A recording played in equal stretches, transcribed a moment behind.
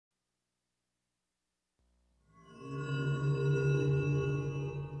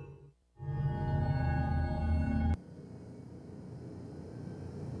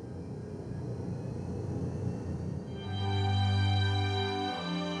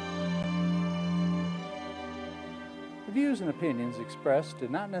The views and opinions expressed do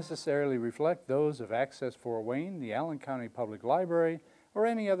not necessarily reflect those of Access Fort Wayne, the Allen County Public Library, or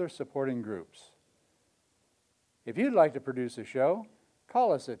any other supporting groups. If you'd like to produce a show,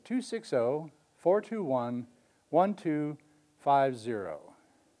 call us at 260-421-1250.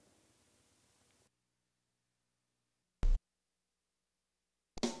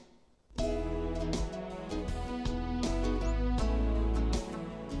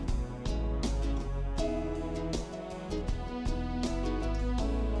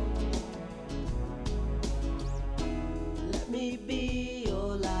 Let me be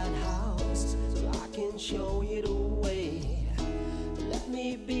your lighthouse so I can show you the way. Let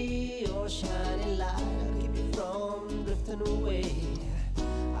me be your shining light, I'll keep you from drifting away.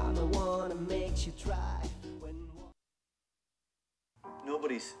 I'm the one that makes you try when...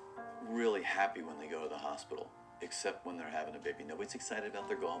 Nobody's really happy when they go to the hospital, except when they're having a baby. Nobody's excited about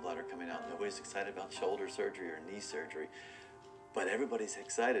their gallbladder coming out. Nobody's excited about shoulder surgery or knee surgery. But everybody's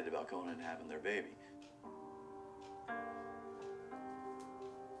excited about going and having their baby.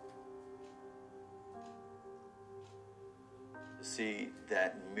 To see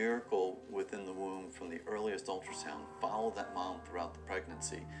that miracle within the womb from the earliest ultrasound, follow that mom throughout the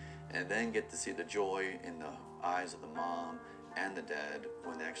pregnancy, and then get to see the joy in the eyes of the mom and the dad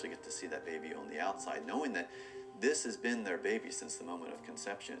when they actually get to see that baby on the outside, knowing that this has been their baby since the moment of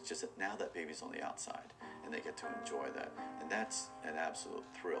conception. It's just that now that baby's on the outside and they get to enjoy that, and that's an absolute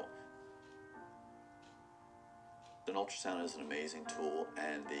thrill. An ultrasound is an amazing tool,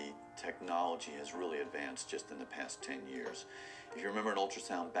 and the technology has really advanced just in the past 10 years. If you remember an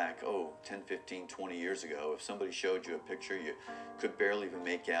ultrasound back, 10, 15, 20 years ago, if somebody showed you a picture, you could barely even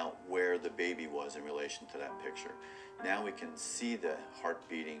make out where the baby was in relation to that picture. Now we can see the heart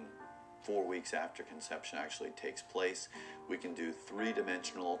beating 4 weeks after conception actually takes place. We can do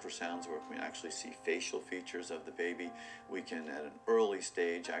three-dimensional ultrasounds where we can actually see facial features of the baby. We can, at an early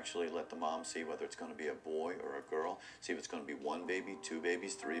stage, actually let the mom see whether it's going to be a boy or a girl, see if it's going to be one baby, two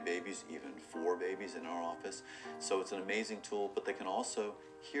babies, three babies, even four babies in our office. So it's an amazing tool, but they can also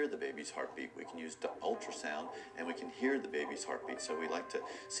hear the baby's heartbeat. We can use the ultrasound and we can hear the baby's heartbeat. So we like to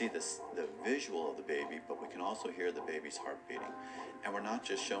see the visual of the baby, but we can also hear the baby's heart beating. And we're not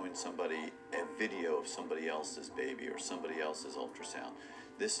just showing somebody a video of somebody else's baby or somebody else's ultrasound.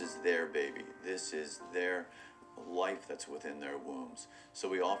 This is their baby. This is their life that's within their wombs. So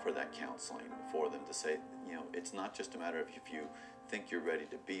we offer that counseling for them to say, you know, it's not just a matter of if you think you're ready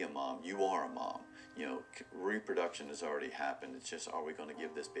to be a mom, you are a mom. You know, reproduction has already happened. It's just, are we going to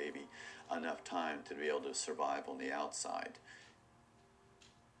give this baby enough time to be able to survive on the outside?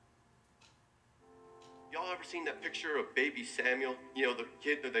 Y'all ever seen that picture of baby Samuel? You know, the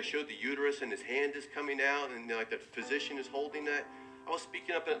kid that they showed the uterus and his hand is coming out and like the physician is holding that? I was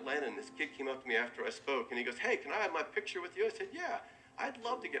speaking up in Atlanta and this kid came up to me after I spoke and he goes, "Hey, can I have my picture with you?" I said, "Yeah, I'd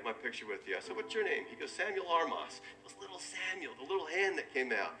love to get my picture with you." I said, "What's your name?" He goes, "Samuel Armas." It was little Samuel, the little hand that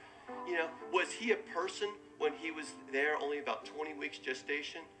came out. You know, was he a person when he was there, only about 20 weeks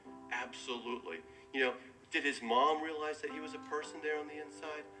gestation? Absolutely. You know, did his mom realize that he was a person there on the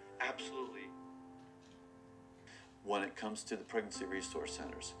inside? Absolutely. When it comes to the pregnancy resource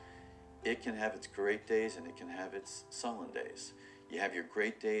centers, it can have its great days and it can have its sullen days. You have your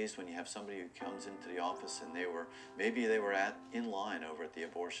great days when you have somebody who comes into the office and maybe they were in line over at the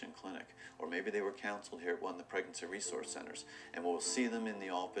abortion clinic, or maybe they were counseled here at one of the pregnancy resource centers, and we'll see them in the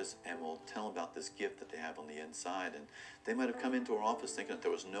office and we'll tell them about this gift that they have on the inside. And they might have come into our office thinking that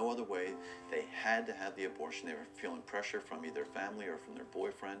there was no other way. They had to have the abortion. They were feeling pressure from either family or from their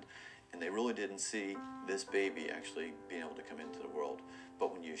boyfriend, and they really didn't see this baby actually being able to come into the world.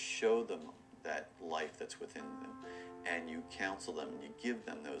 But when you show them that life that's within them, and you counsel them, and you give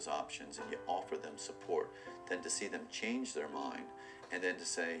them those options, and you offer them support, then to see them change their mind, and then to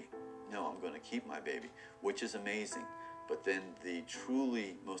say, no, I'm going to keep my baby, which is amazing. But then the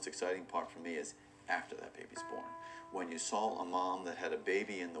truly most exciting part for me is after that baby's born. When you saw a mom that had a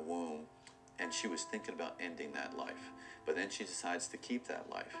baby in the womb, and she was thinking about ending that life, but then she decides to keep that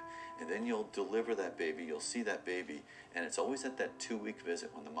life. And then you'll deliver that baby, you'll see that baby, and it's always at that 2-week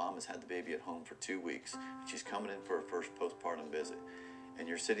visit when the mom has had the baby at home for 2 weeks, and she's coming in for her first postpartum visit. And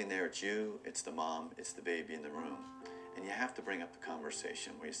you're sitting there, it's you, it's the mom, it's the baby in the room. And you have to bring up the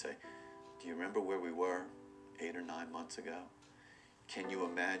conversation where you say, do you remember where we were 8 or 9 months ago? Can you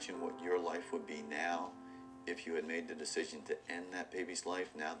imagine what your life would be now if you had made the decision to end that baby's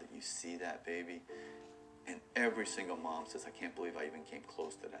life now that you see that baby? And every single mom says, I can't believe I even came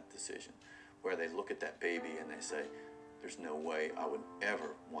close to that decision. Where they look at that baby and they say, there's no way I would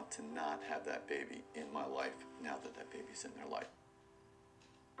ever want to not have that baby in my life now that that baby's in their life.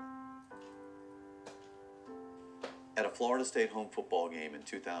 At a Florida State home football game in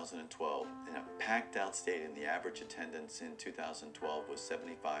 2012 in a packed out stadium. The average attendance in 2012 was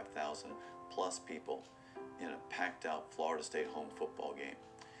 75,000 plus people in a packed out Florida State home football game.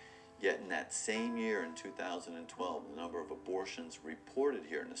 Yet in that same year in 2012, the number of abortions reported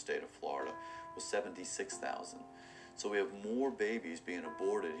here in the state of Florida was 76,000. So we have more babies being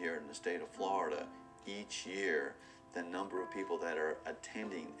aborted here in the state of Florida each year than number of people that are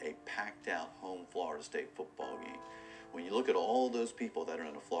attending a packed out home Florida State football game. When you look at all those people that are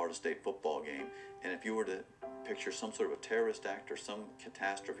in a Florida State football game, and if you were to picture some sort of a terrorist act or some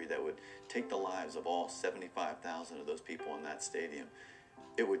catastrophe that would take the lives of all 75,000 of those people in that stadium,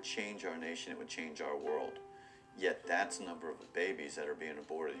 it would change our nation, it would change our world. Yet that's the number of babies that are being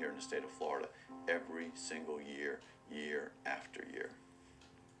aborted here in the state of Florida every single year, year after year.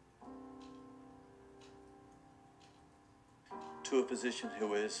 To a physician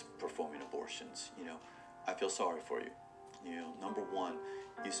who is performing abortions, I feel sorry for you. Number one,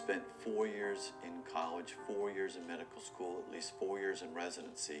 you spent 4 years in college, 4 years in medical school, at least 4 years in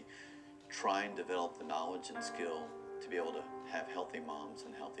residency, trying to develop the knowledge and skill to be able to have healthy moms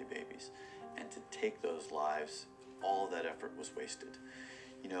and healthy babies. And to take those lives, all of that effort was wasted.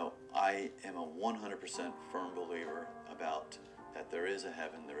 I am a 100% firm believer about that there is a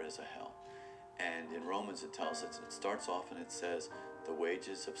heaven, there is a hell. And in Romans it tells us, it starts off and it says, the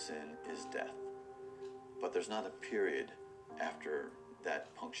wages of sin is death. But there's not a period after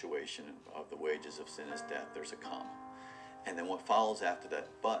that punctuation of the wages of sin is death. There's a comma. And then what follows after that,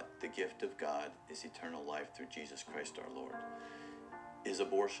 but the gift of God is eternal life through Jesus Christ our Lord. Is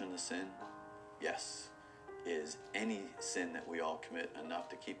abortion a sin? Yes. Is any sin that we all commit enough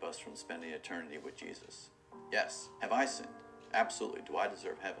to keep us from spending eternity with Jesus? Yes. Have I sinned? Absolutely. Do I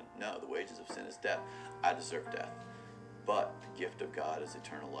deserve heaven? No. The wages of sin is death. I deserve death. But the gift of God is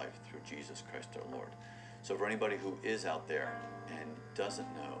eternal life through Jesus Christ our Lord. So for anybody who is out there and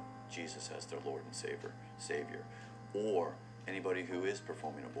doesn't know Jesus as their Lord and Savior, or anybody who is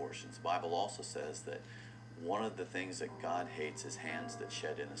performing abortions, the Bible also says that one of the things that God hates is hands that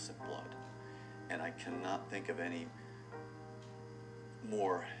shed innocent blood. And I cannot think of any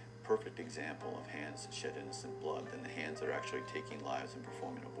more perfect example of hands that shed innocent blood than the hands that are actually taking lives and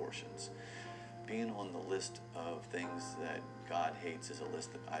performing abortions. Being on the list of things that God hates is a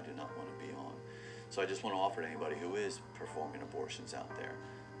list that I do not want to be on. So I just want to offer to anybody who is performing abortions out there,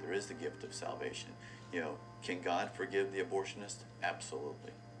 there is the gift of salvation. Can God forgive the abortionist?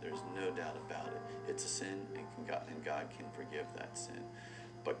 Absolutely. There's no doubt about it. It's a sin, and God can forgive that sin.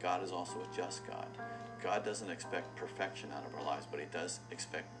 But God is also a just God. God doesn't expect perfection out of our lives, but He does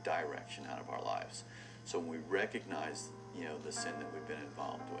expect direction out of our lives. So when we recognize, the sin that we've been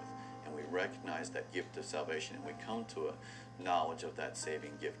involved with, and we recognize that gift of salvation, and we come to a knowledge of that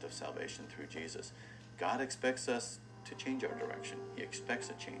saving gift of salvation through Jesus, God expects us to change our direction. He expects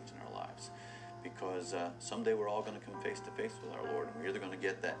a change in our lives. Because someday we're all going to come face to face with our Lord, and we're either going to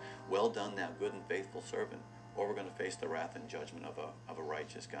get that well done, thou good and faithful servant, or we're going to face the wrath and judgment of a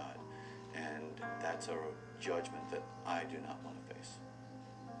righteous God. And that's a judgment that I do not want to face.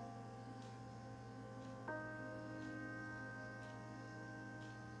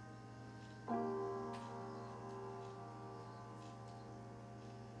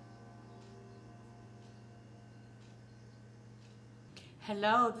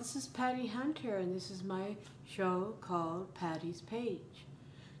 Hello, this is Patty Hunter, and this is my show called Patty's Page.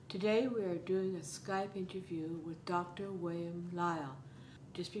 Today we are doing a Skype interview with Dr. William Lile.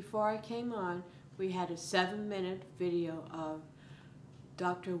 Just before I came on, we had a 7-minute video of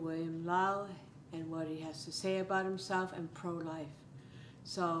Dr. William Lile and what he has to say about himself and pro-life.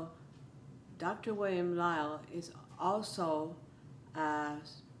 So, Dr. William Lile is also a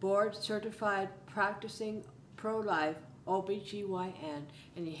board-certified practicing pro-life OBGYN,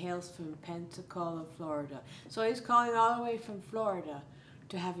 and he hails from Pensacola, Florida. So he's calling all the way from Florida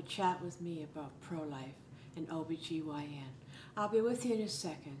to have a chat with me about pro-life and OBGYN. I'll be with you in a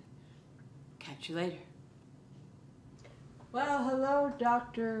second. Catch you later. Well, hello,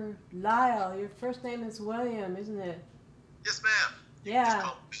 Dr. Lile. Your first name is William, isn't it? Yes, ma'am. Yeah. Just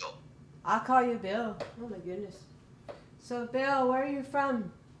call me Bill. I'll call you Bill. Oh, my goodness. So, Bill, where are you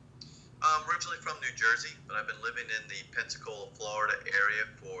from? I'm originally from New Jersey, but I've been living in the Pensacola, Florida area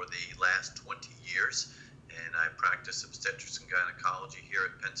for the last 20 years, and I practice obstetrics and gynecology here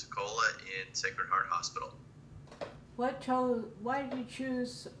at Pensacola in Sacred Heart Hospital. Why did you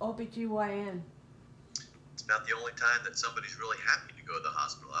choose OBGYN? It's about the only time that somebody's really happy to go to the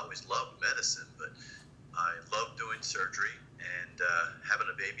hospital. I always loved medicine, but I love doing surgery, And having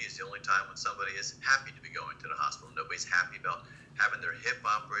a baby is the only time when somebody is happy to be going to the hospital. Nobody's happy about having their hip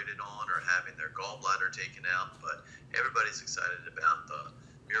operated on or having their gallbladder taken out, but everybody's excited about the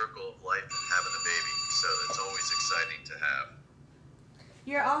miracle of life and having a baby. So that's always exciting to have.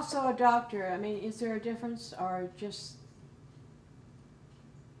 You're also a doctor. I mean, is there a difference or just...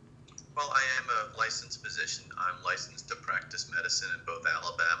 Well, I am a licensed physician. I'm licensed to practice medicine in both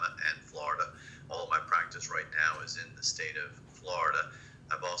Alabama and Florida. All of my practice right now is in the state of Florida.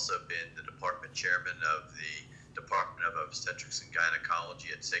 I've also been the department chairman of the Department of Obstetrics and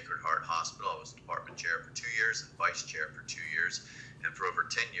Gynecology at Sacred Heart Hospital. I was department chair for 2 years and vice chair for 2 years. And for over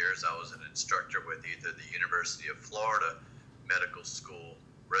 10 years, I was an instructor with either the University of Florida Medical School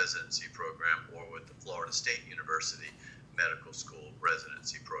residency program or with the Florida State University Medical School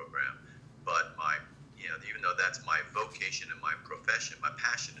residency program. But even though that's my vocation and my profession, my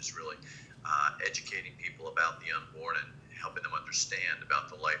passion is really educating people about the unborn and helping them understand about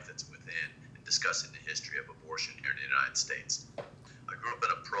the life that's within and discussing the history of abortion here in the United States. I grew up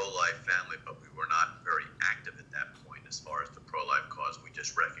in a pro-life family, but we were not very active at that point as far as the pro-life cause. We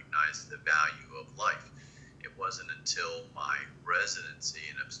just recognized the value of life. It wasn't until my residency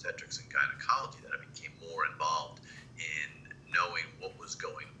in obstetrics and gynecology that I became more involved in knowing what was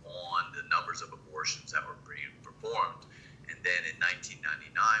going on, the numbers of abortions that were being performed. And then in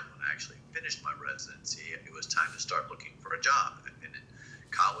 1999, when I actually finished my residency, it was time to start looking for a job. I'd been in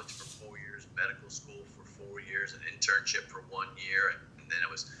college for 4 years, medical school for 4 years, an internship for 1 year, and then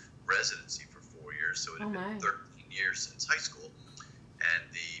it was residency for 4 years. So it had been 13 years since high school. And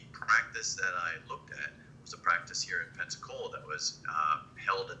the practice that I looked at was a practice here in Pensacola that was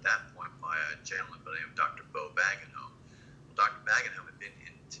held at that point by a gentleman by the name of Dr. Bo Bagenholm. Well, Dr. Bagenholm had been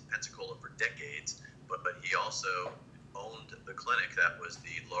in Pensacola for decades, but he also owned the clinic that was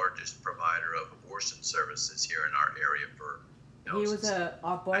the largest provider of abortion services here in our area for... He was an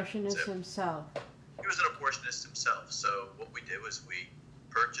abortionist himself. He was an abortionist himself. So what we did was we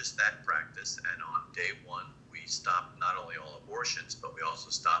purchased that practice, and on day one, we stopped not only all abortions, but we also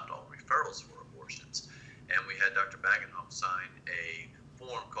stopped all referrals for abortions. And we had Dr. Bagenholm sign a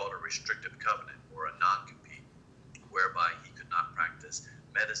form called a restrictive covenant or a non-compete, whereby he could not practice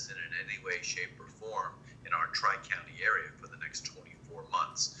medicine in any way, shape, or form in our Tri-County area for the next 24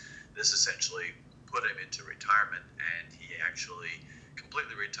 months. This essentially put him into retirement, and he actually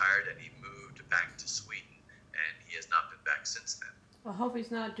completely retired, and he moved back to Sweden, and he has not been back since then. I hope he's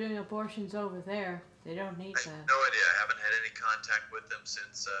not doing abortions over there. They don't need I that. have no idea. I haven't had any contact with him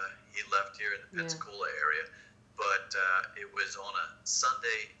since he left here in the Pensacola area. But it was on a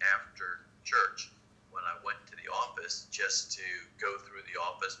Sunday after church when I went to the office just to go through the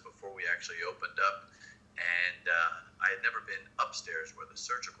office before we actually opened up. And I had never been upstairs where the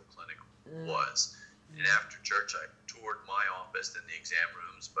surgical clinic was. And after church, I toured my office and the exam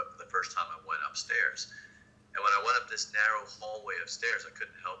rooms, but for the first time I went upstairs. And when I went up this narrow hallway of stairs, I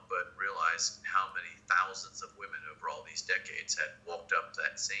couldn't help but realize how many thousands of women over all these decades had walked up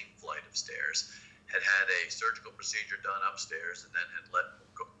that same flight of stairs, had had a surgical procedure done upstairs, and then had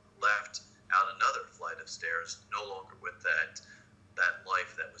left out another flight of stairs, no longer with that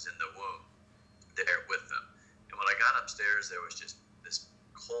life that was in the womb there with them. And when I got upstairs, there was just this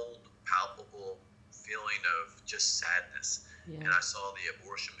cold, palpable feeling of just sadness. And I saw the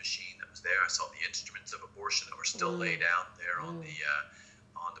abortion machine that was there. I saw the instruments of abortion that were still laid out there on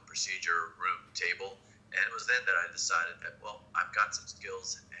the procedure room table. And it was then that I decided that, well, I've got some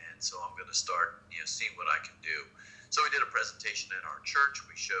skills, and so I'm going to start, seeing what I can do. So we did a presentation at our church.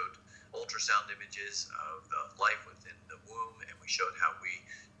 We showed ultrasound images of the life within the womb, and we showed how we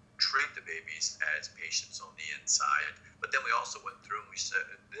treat the babies as patients on the inside. But then we also went through and we said,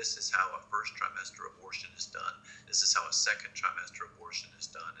 this is how a first trimester abortion is done. This is how a second trimester abortion is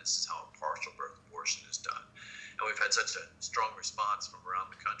done. This is how a partial birth abortion is done. And we've had such a strong response from around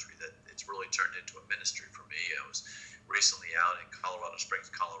the country that it's really turned into a ministry for me. I was recently out in Colorado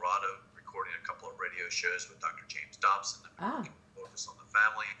Springs, Colorado, recording a couple of radio shows with Dr. James Dobson that focus on the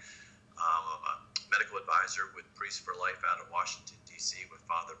family. I'm a medical advisor with Priests for Life out of Washington, D.C. with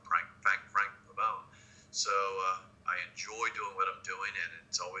Father Frank Pavone. So I enjoy doing what I'm doing, and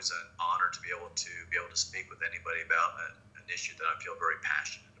it's always an honor to be able to speak with anybody about an issue that I feel very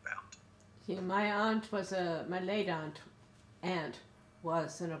passionate about. See, my late aunt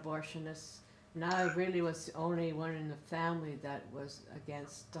was an abortionist, and I really was the only one in the family that was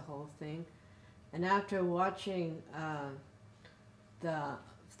against the whole thing. And after watching the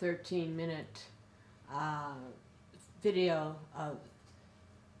 13-minute video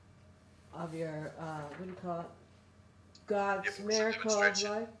of your, what do you call it? God's Miracle of Life?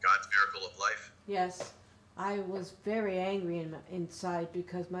 God's Miracle of Life. Yes. I was very angry inside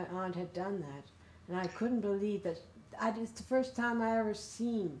because my aunt had done that, and I couldn't believe that. It's the first time I ever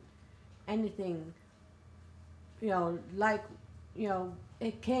seen anything, like,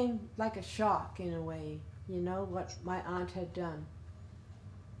 it came like a shock in a way, what my aunt had done.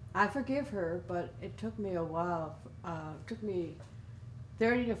 I forgive her, but it took me a while. It took me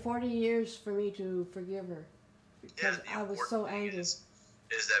 30 to 40 years for me to forgive her Yeah, because the I was important so thing angry. is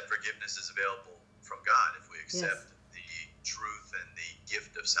that forgiveness is available from God if we accept Yes. the truth and the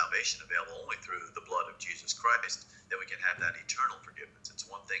gift of salvation available only through the blood of Jesus Christ, then we can have that eternal forgiveness. It's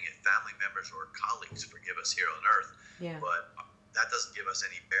one thing if family members or colleagues forgive us here on earth, Yeah. but that doesn't give us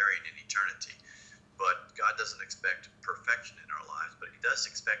any bearing in eternity. But God doesn't expect perfection in our lives, but He does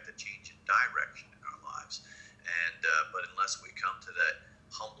expect a change in direction in our lives. And but unless we come to that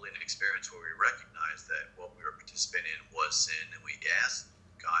humbling experience where we recognize that what we were participating in was sin, and we ask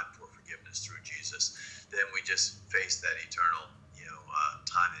God for forgiveness through Jesus, then we just face that eternal,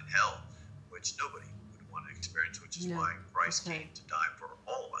 time in hell, which nobody would want to experience. Which is No, why Christ that's right. came to die for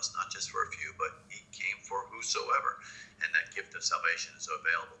all of us, not just for a few, but He came for whosoever. And that gift of salvation is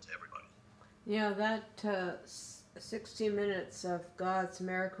available to everybody. That 60 minutes of God's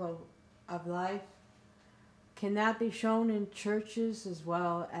miracle of life, can that be shown in churches as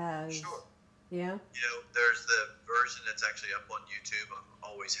well as? Sure. Yeah. There's the version that's actually up on YouTube. I'm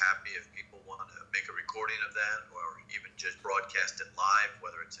always happy if people want to make a recording of that or even just broadcast it live,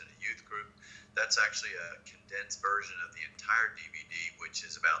 whether it's in a youth group. That's actually a condensed version of the entire DVD, which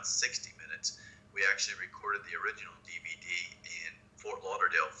is about 60 minutes. We actually recorded the original DVD in Fort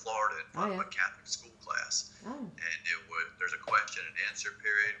Lauderdale, Florida, in front of a Catholic school class. Oh. And there's a question and answer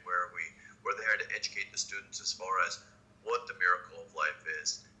period where we were there to educate the students as far as what the miracle of life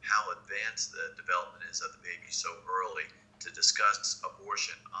is, how advanced the development is of the baby so early, to discuss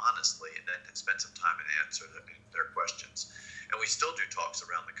abortion honestly, and then to spend some time and answer their questions. And we still do talks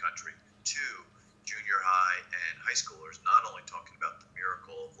around the country to junior high and high schoolers, not only talking about the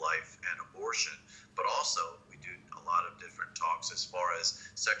miracle of life and abortion, but also we do a lot of different talks as far as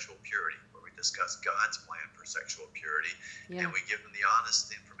sexual purity, where we discuss God's plan for sexual purity, and we give them the honest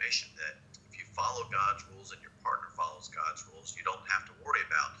information that if you follow God's rules and your partner follows God's rules, you don't have to worry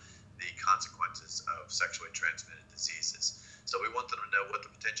about the consequences of sexually transmitted diseases. So we want them to know what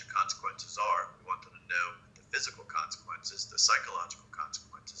the potential consequences are. We want them to know the physical consequences, the psychological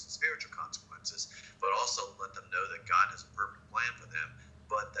consequences, the spiritual consequences, but also let them know that God has a perfect plan for them,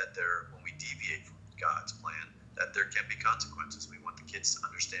 but that when we deviate from God's plan, that there can be consequences. We want the kids to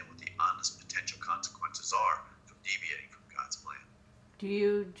understand what the honest potential consequences are from deviating from God's plan. Do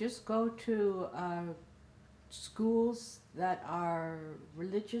you just go to schools that are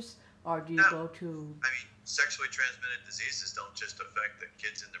religious, or do you go to? I mean, sexually transmitted diseases don't just affect the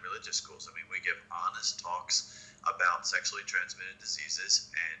kids in the religious schools. I mean, we give honest talks about sexually transmitted diseases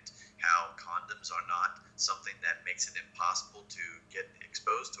and how condoms are not something that makes it impossible to get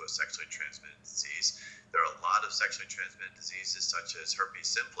exposed to a sexually transmitted disease. There are a lot of sexually transmitted diseases such as herpes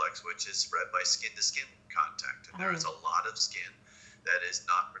simplex, which is spread by skin-to-skin contact. And there is a lot of skin that is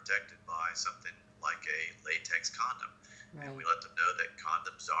not protected by something like a latex condom. Right. And we let them know that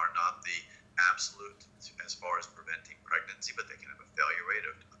condoms are not the absolute as far as preventing pregnancy, but they can have a failure rate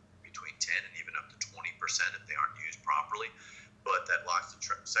of between 10 and even up to 20% if they aren't used properly. But that lots of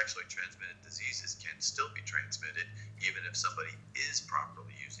sexually transmitted diseases can still be transmitted even if somebody is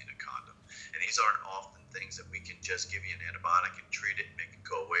properly using a condom. And these aren't often things that we can just give you an antibiotic and treat it and make it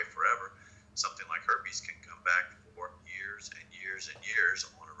go away forever. Something like herpes can come back for years and years and years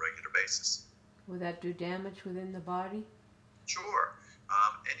on a regular basis. Will that do damage within the body? Sure.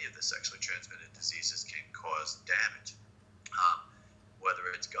 Any of the sexually transmitted diseases can cause damage,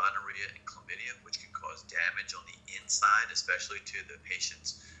 whether it's gonorrhea and chlamydia, which can cause damage on the inside, especially to the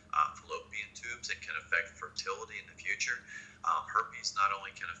patient's fallopian tubes, and can affect fertility in the future. Herpes not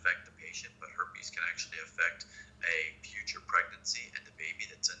only can affect the patient, but herpes can actually affect a future pregnancy and the baby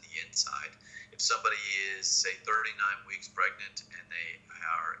that's in the inside. If somebody is, say, 39 weeks pregnant and they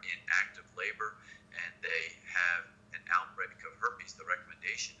are in active labor and they have an outbreak of herpes, the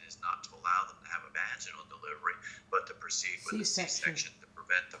recommendation is not to allow them to have a vaginal delivery, but to proceed with a C-section to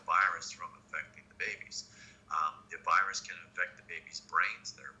prevent the virus from affecting the babies. The virus can affect the baby's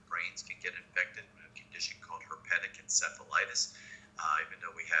brains. Their brains can get infected with a condition called herpetic encephalitis. Even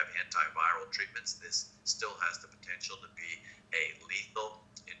though we have antiviral treatments, this still has the potential to be a lethal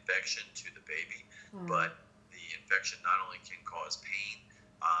infection to the baby. But the infection not only can cause pain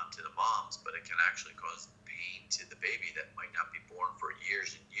to the moms, but it can actually cause pain to the baby that might not be born for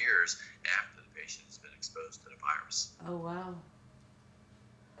years and years after the patient has been exposed to the virus. Oh, wow.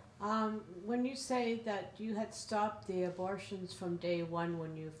 When you say that you had stopped the abortions from day one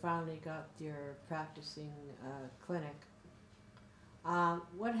when you finally got your practicing clinic,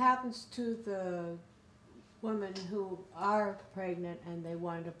 what happens to the women who are pregnant and they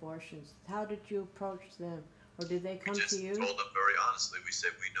want abortions? How did you approach them? Or did they come We to just you? told them very honestly. We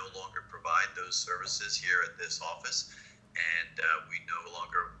said we no longer provide those services here at this office, and we no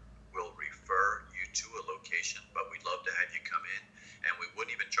longer will refer you to a location, but we'd love to have you come in, and we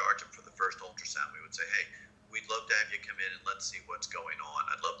wouldn't even charge them for the first ultrasound. We would say, hey, we'd love to have you come in and let's see what's going on.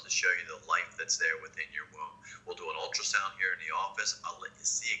 I'd love to show you the life that's there within your womb. We'll do an ultrasound here in the office. I'll let you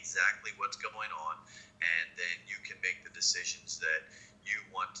see exactly what's going on, and then you can make the decisions that you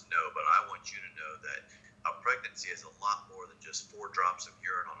want to know. But I want you to know that a pregnancy is a lot more than just 4 drops of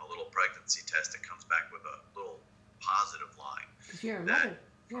urine on a little pregnancy test that comes back with a little positive line. 'Cause you're a That mother.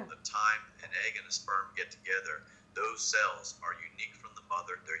 Yeah. from the time an egg and a sperm get together, those cells are unique from the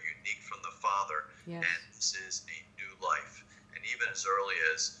mother, they're unique from the father, Yes. and this is a new life. And even as early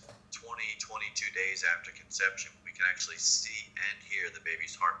as 20, 22 days after conception, we can actually see and hear the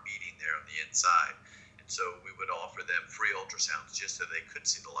baby's heart beating there on the inside. And so we would offer them free ultrasounds just so they could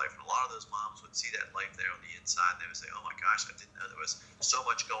see the life. And a lot of those moms would see that life there on the inside, and they would say, oh my gosh, I didn't know there was so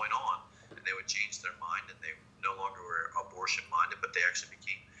much going on. And they would change their mind, and they no longer were abortion minded, but they actually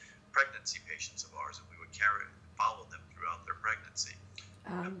became pregnancy patients of ours, and we would follow them throughout their pregnancy.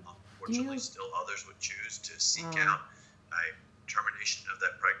 Unfortunately, still others would choose to seek out a termination of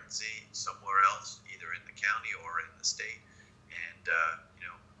that pregnancy somewhere else, either in the county or in the state. And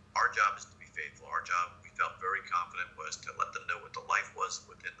our job is to be faithful. Our job, we felt very confident, was to let them know what the life was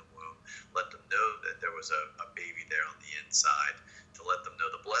within the womb, let them know that there was a baby there on the inside, to let them know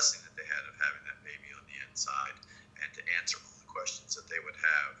the blessing that they had of having that baby on the inside, and to answer all the questions that they would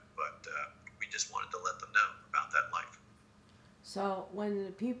have. But we just wanted to let them know about that life. So when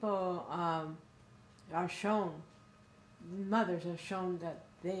the people are shown, mothers are shown that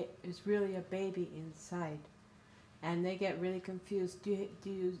is really a baby inside, and they get really confused, do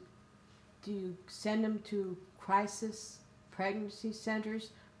you send them to crisis pregnancy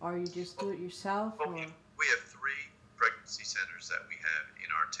centers, or you just do it yourself? Well, or? we have 3 pregnancy centers that we have in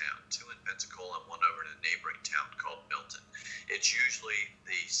our town, 2 in Pensacola and 1 over in a neighboring town called Milton. It's usually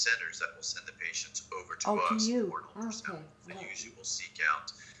the centers that will send the patients over to us for an ultrasound. They usually will seek out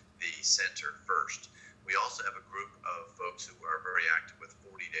the center first. We also have a group of folks who are very active with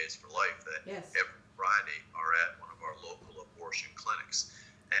 40 Days for Life that every Friday are at one of our local abortion clinics.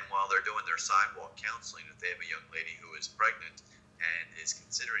 And while they're doing their sidewalk counseling, if they have a young lady who is pregnant and is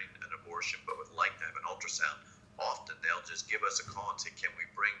considering an abortion but would like to have an ultrasound, often they'll just give us a call and say, can we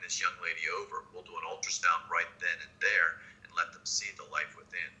bring this young lady over? We'll do an ultrasound right then and there and let them see the life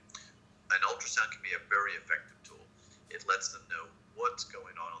within. An ultrasound can be a very effective tool. It lets them know what's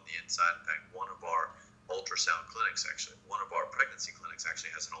going on the inside. In fact, one of our ultrasound clinics, actually, one of our pregnancy clinics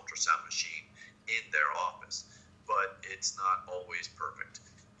actually has an ultrasound machine in their office, but it's not always perfect.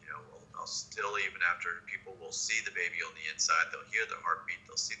 I'll still, even after people will see the baby on the inside, they'll hear the heartbeat,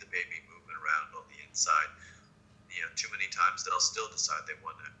 they'll see the baby moving around on the inside. Too many times they'll still decide they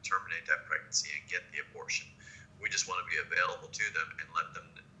want to terminate that pregnancy and get the abortion. We just want to be available to them and let them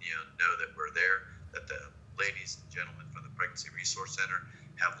know that we're there, that the ladies and gentlemen from the Pregnancy Resource Center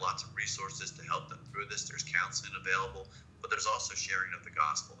have lots of resources to help them through this. There's counseling available, but there's also sharing of the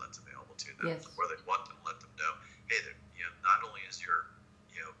gospel that's available to them, where they want them to let them know, hey, not only is your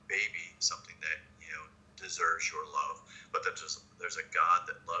baby something that deserves your love, but that there's a God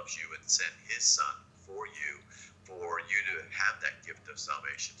that loves you and sent His Son for you to have that gift of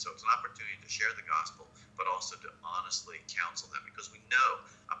salvation. So it's an opportunity to share the gospel, but also to honestly counsel them, because we know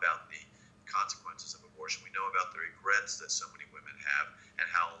about the consequences of abortion. We know about the regrets that so many women have, and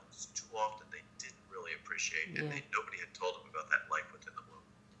how too often they didn't really appreciate it, and nobody had told them about that life within the womb.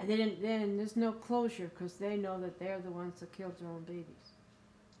 And then there's no closure, because they know that they're the ones that killed their own babies.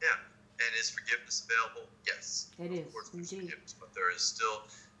 Yeah, and is forgiveness available? Yes. It is, of course, there's indeed. forgiveness, but there is still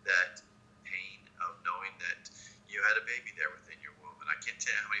that pain of knowing that you had a baby there within your womb. And I can't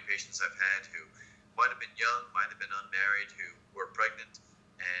tell you how many patients I've had who might have been young, might have been unmarried, who were pregnant,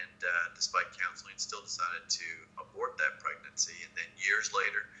 and despite counseling, still decided to abort that pregnancy. And then years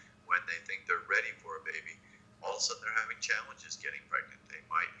later, when they think they're ready for a baby, all of a sudden they're having challenges getting pregnant. They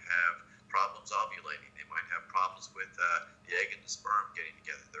might have problems ovulating. They might have problems with the egg and the sperm getting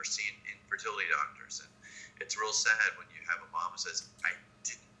together. They're seeing infertility doctors. And it's real sad when you have a mom who says, I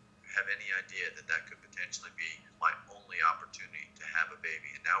didn't have any idea that that could potentially be my only opportunity to have a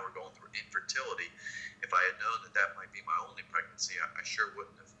baby. And now we're going through infertility. If I had known that might be my only pregnancy, I sure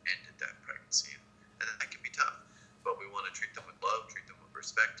wouldn't have ended that pregnancy. And that can be tough. but we want to treat them with love, treat them with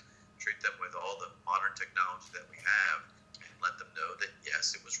respect, treat them with all the modern technology that we have, and let them know that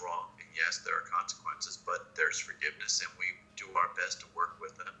yes, it was wrong, and yes, there are consequences, but there's forgiveness, and we do our best to work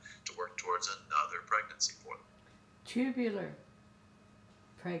with them to work towards another pregnancy for them. Tubular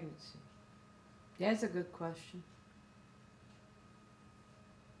pregnancy. That's a good question.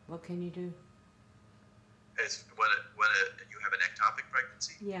 What can you do? It's when you have an ectopic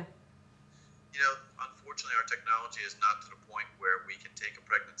pregnancy. Yeah. You know, unfortunately, our technology is not to the point where we can take a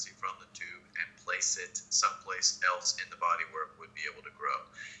pregnancy from the tube and place it someplace else in the body where it would be able to grow.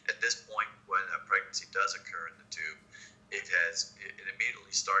 At this point, when a pregnancy does occur in the tube, it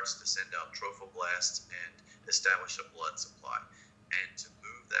immediately starts to send out trophoblasts and establish a blood supply. And to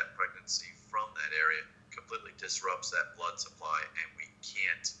move that pregnancy from that area completely disrupts that blood supply, and we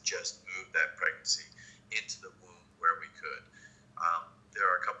can't just move that pregnancy into the womb where we could. There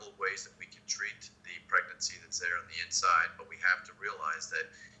are a couple of ways that we can treat the pregnancy that's there on the inside, but we have to realize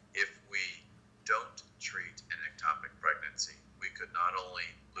that if we don't treat an ectopic pregnancy, we could not only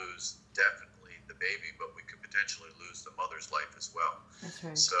lose definitely the baby, but we could potentially lose the mother's life as well. That's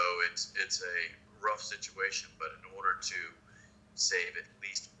right. So it's a rough situation, but in order to save at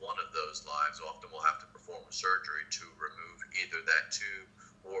least one of those lives, often we'll have to perform a surgery to remove either that tube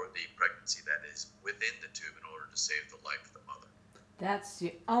or the pregnancy that is within the tube in order to save the life of the mother. That's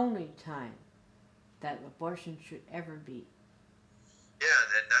the only time that abortion should ever be. Yeah,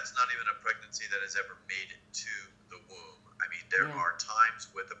 and that's not even a pregnancy that has ever made it to the womb. I mean, there are times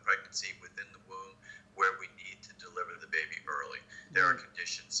with a pregnancy within the womb where we need to deliver the baby early. There are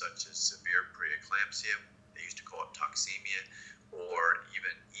conditions such as severe preeclampsia, they used to call it toxemia, or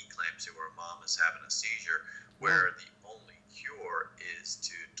even eclampsia where a mom is having a seizure, where the only cure is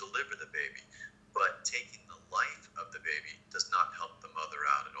to deliver the baby. But taking the life of the baby does not help the mother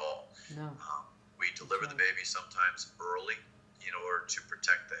out at all. No. We deliver the baby sometimes early in order to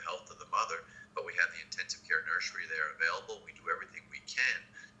protect the health of the mother, but we have the intensive care nursery there available. We do everything we can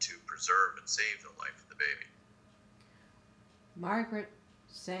to preserve and save the life of the baby. Margaret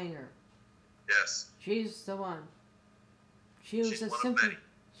Sanger. Yes. She's the one. She was She's one of many.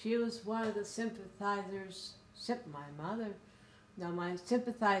 She was one of the sympathizers. My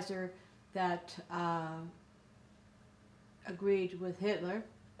sympathizer that agreed with Hitler,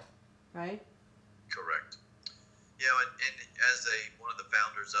 right? Correct. Yeah, and as one of the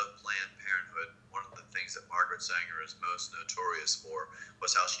founders of Planned Parenthood, one of the things that Margaret Sanger is most notorious for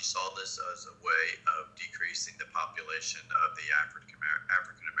was how she saw this as a way of decreasing the population of the African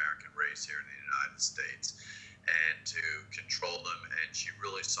American race here in the United States and to control them. And she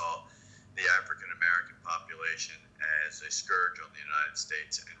really saw the African American population as a scourge on the United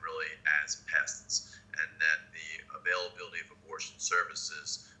States and really as pests, and that the availability of abortion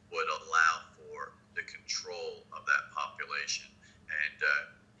services would allow for the control of that population. And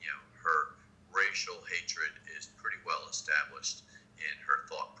her racial hatred is pretty well established in her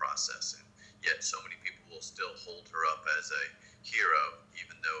thought process, and yet so many people will still hold her up as a hero,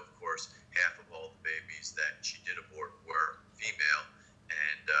 even though, of course, half of all the babies that she did abort were female.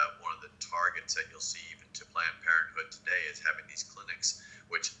 And one of the targets that you'll see even to Planned Parenthood today is having these clinics,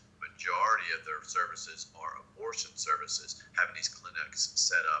 which majority of their services are abortion services, having these clinics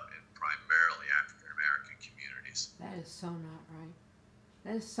set up in primarily African American communities. That is so not right.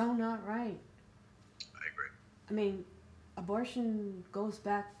 That is so not right. I agree. I mean, abortion goes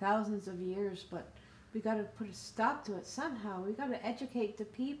back thousands of years, but we got to put a stop to it somehow. We got to educate the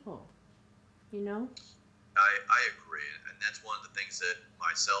people, you know? I agree, and that's one of the things that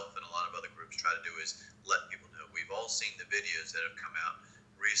myself and a lot of other groups try to do is let people know. We've all seen the videos that have come out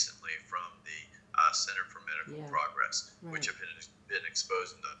recently from the Center for Medical Progress, which have been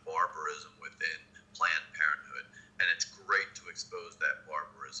exposing the barbarism within Planned Parenthood, and it's great to expose that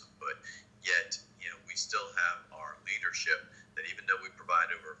barbarism, but yet, we still have our leadership that even though we provide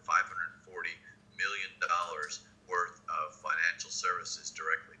over $540 million worth of financial services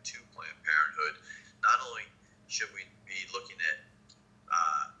directly to Planned Parenthood, not only should we be looking at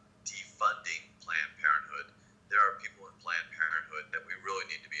defunding Planned Parenthood, there are people in Planned Parenthood that we really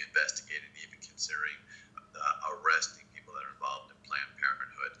need to be investigating, even considering arresting people that are involved in Planned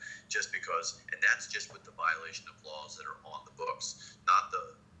Parenthood, just because, and that's just with the violation of laws that are on the books, not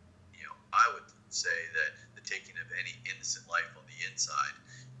the, I would say that the taking of any innocent life on the inside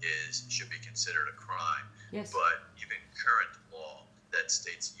should be considered a crime. Yes. But even current law that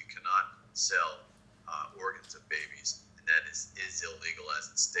states you cannot sell organs of babies, and that is illegal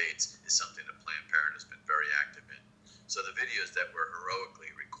as it states, is something that Planned Parenthood has been very active in. So the videos that were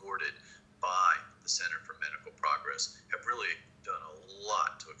heroically recorded by the Center for Medical Progress have really done a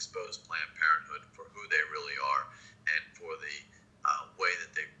lot to expose Planned Parenthood for who they really are and for the way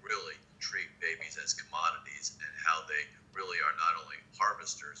that they really treat babies as commodities and how they really are not only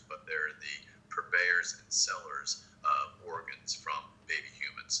harvesters, but they're the purveyors and sellers of organs from baby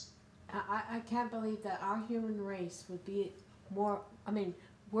humans. I can't believe that our human race would be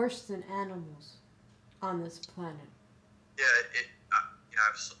worse than animals on this planet. Yeah,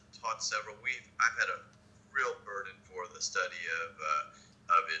 I've taught several. I've had a real burden for the study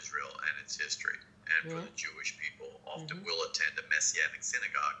of Israel and its history, and for the Jewish people. Often will attend a Messianic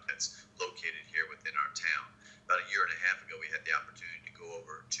synagogue that's located here within our town. About a year and a half ago, we had the opportunity to go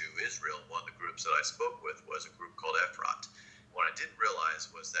over to Israel. One of the groups that I spoke with was a group called Efrat. What I didn't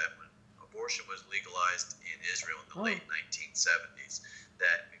realize was that when abortion was legalized in Israel in the late 1970s,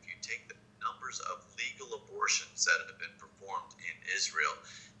 that if you take the numbers of legal abortions that have been performed in Israel,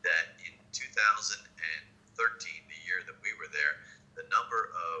 that in 2013, the year that we were there, the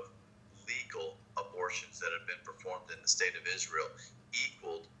number of legal abortions that have been performed in the state of Israel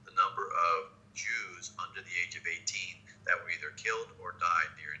equaled the number of Jews under the age of 18 that were either killed or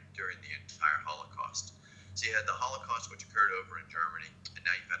died during the entire Holocaust. So you had the Holocaust, which occurred over in Germany, and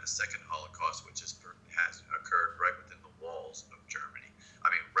now you've had a second Holocaust, which has occurred right within the walls of Germany.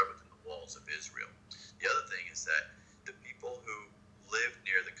 Right within the walls of Israel. The other thing is that the people who lived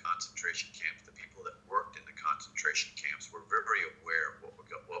near the concentration camps, the people that worked in the concentration camps, were very aware of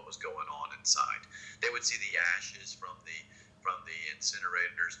what was going on inside. They would see the ashes from the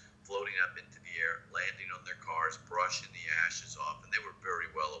incinerators floating up into the air, landing on their cars, brushing the ashes off, and they were very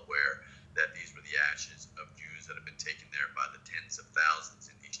well aware that these were the ashes of Jews that had been taken there by the tens of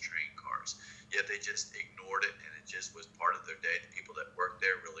thousands in these train cars. Yet they just ignored it, and it just was part of their day. The people that worked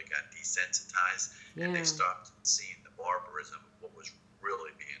there really got desensitized, and they stopped seeing the barbarism of what was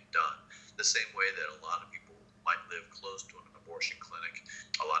really being done. The same way that a lot of people might live close to an abortion clinic,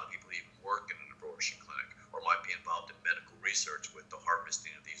 a lot of people even work in an abortion clinic, or might be involved in medical research with the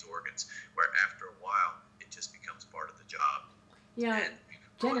harvesting of these organs, where after a while, it just becomes part of the job. Yeah, and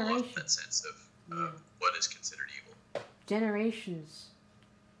really lost that sense of what is considered evil. Generations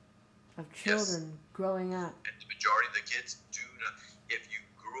of children growing up. And the majority of the kids do not. If you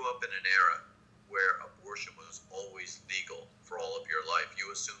grew up in an era where abortion was always legal for all of your life, you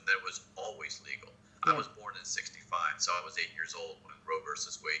assumed that it was always legal. I was born in 65, so I was 8 years old when Roe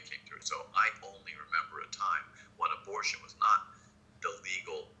versus Wade came through. So I only remember a time when abortion was not the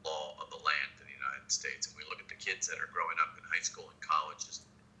legal law of the land in the United States. And we look at the kids that are growing up in high school and colleges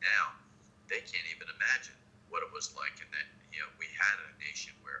now, they can't even imagine what it was like. And that, we had a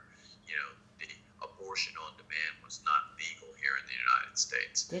nation where, the abortion on demand was not legal here in the United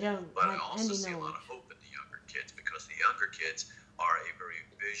States. But I also see a lot of hope in the younger kids, because the younger kids are a very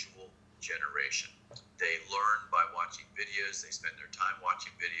visual generation. They learn by watching videos. They spend their time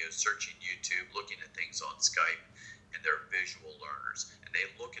watching videos, searching YouTube, looking at things on Skype, and they're visual learners. And they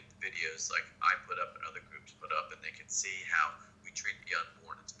look at the videos like I put up and other groups put up, and they can see how we treat the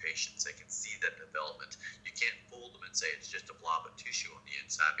unborn as patients. They can see that development. You can't fool them and say it's just a blob of tissue on the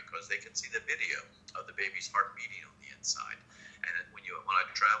inside, because they can see the video of the baby's heart beating on the inside. And when I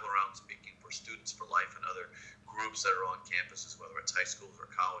travel around speaking for Students for Life and other groups that are on campuses, whether it's high schools or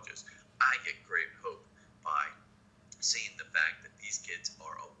colleges, I get great hope by seeing the fact that these kids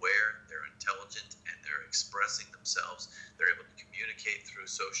are aware, they're intelligent, and they're expressing themselves. They're able to communicate through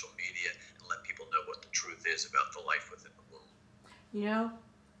social media and let people know what the truth is about the life within the womb.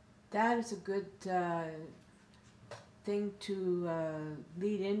 That is a good thing to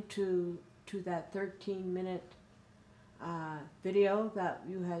lead into that 13-minute video that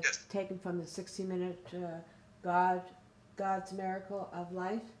you had taken from the 60-minute God's Miracle of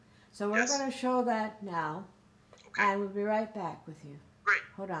Life. So we're going to show that now, and we'll be right back with you. Great.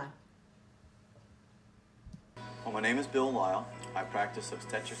 Hold on. Well, my name is Bill Lile. I practice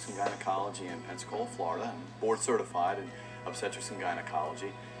obstetrics and gynecology in Pensacola, Florida. I'm board certified in obstetrics and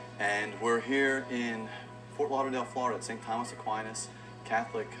gynecology. And we're here in Fort Lauderdale, Florida at St. Thomas Aquinas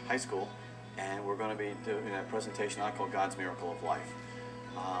Catholic High School, and we're going to be doing a presentation I call God's Miracle of Life.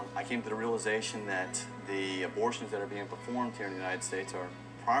 I came to the realization that the abortions that are being performed here in the United States are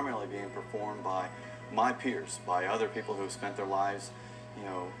primarily being performed by my peers, by other people who have spent their lives,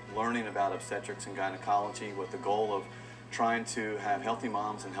 learning about obstetrics and gynecology with the goal of trying to have healthy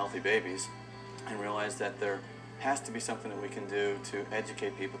moms and healthy babies, and realize that there has to be something that we can do to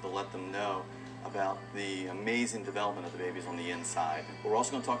educate people, to let them know about the amazing development of the babies on the inside. We're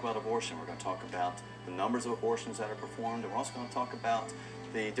also going to talk about abortion. We're going to talk about the numbers of abortions that are performed, and we're also going to talk about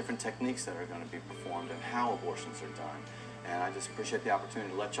the different techniques that are going to be performed and how abortions are done. And I just appreciate the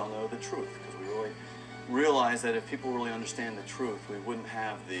opportunity to let y'all know the truth, because we really realize that if people really understand the truth, we wouldn't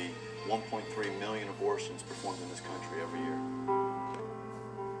have the 1.3 million abortions performed in this country every year.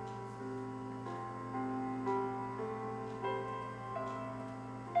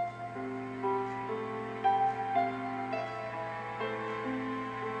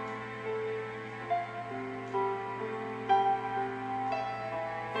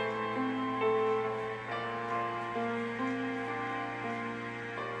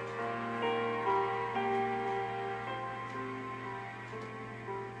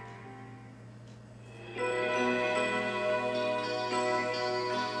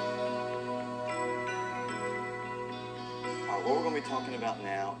 What we're going to be talking about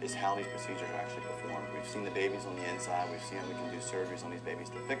now is how these procedures are actually performed. We've seen the babies on the inside. We've seen how we can do surgeries on these babies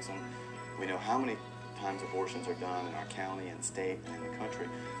to fix them. We know how many times abortions are done in our county and state and in the country.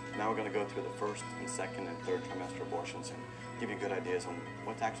 Now we're going to go through the first and second and third trimester abortions and give you good ideas on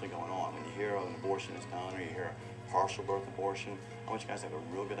what's actually going on. When you hear an abortion is done or you hear a partial birth abortion, I want you guys to have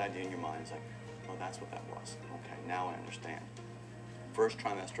a real good idea in your minds, like, oh, that's what that was. Okay, now I understand. First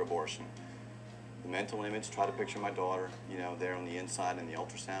trimester abortion. The mental image, try to picture my daughter, you know, there on the inside in the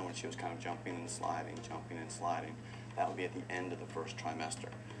ultrasound when she was kind of jumping and sliding, jumping and sliding. That would be at the end of the first trimester.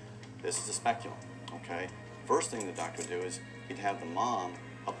 This is a speculum, okay? First thing the doctor would do is he'd have the mom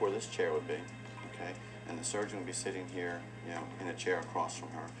up where this chair would be, okay? And the surgeon would be sitting here, you know, in a chair across from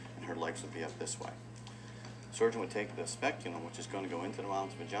her, and her legs would be up this way. The surgeon would take the speculum, which is going to go into the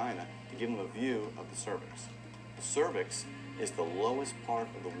mom's vagina, to give them a view of the cervix. The cervix is the lowest part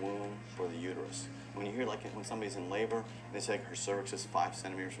of the womb for the uterus. When you hear, like, when somebody's in labor, and they say her cervix is 5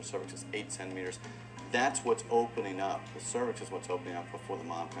 centimeters, her cervix is 8 centimeters, that's what's opening up. The cervix is what's opening up before the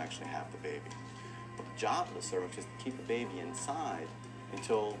mom can actually have the baby. But the job of the cervix is to keep the baby inside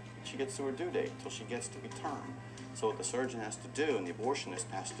until she gets to her due date, until she gets to be term. So what the surgeon has to do, and the abortionist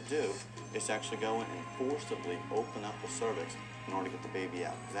has to do, is to actually go in and forcibly open up the cervix in order to get the baby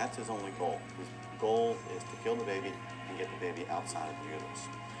out. Because that's his only goal. His goal is to kill the baby and get the baby outside of the uterus.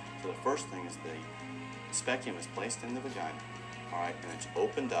 So the first thing is the speculum is placed in the vagina, all right, and it's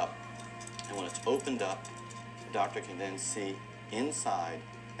opened up. And when it's opened up, the doctor can then see inside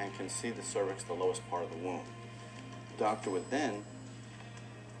and can see the cervix, the lowest part of the womb. The doctor would then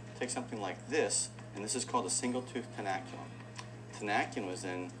take something like this, and this is called a single-tooth tenaculum. Tenaculum is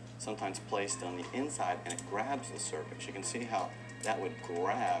then sometimes placed on the inside, and it grabs the cervix. You can see how that would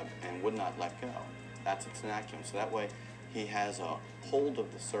grab and would not let go. That's a tenaculum. So that way he has a hold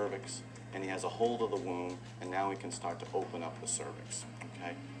of the cervix, and he has a hold of the womb, and now we can start to open up the cervix.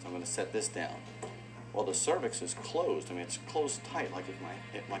 Okay? So I'm going to set this down. Well, the cervix is closed. I mean, it's closed tight, like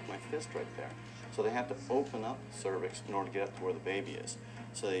my fist right there. So they have to open up the cervix in order to get up to where the baby is.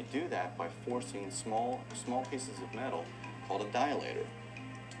 So they do that by forcing small pieces of metal called a dilator.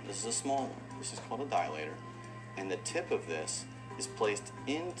 This is a small one. This is called a dilator. And the tip of this is placed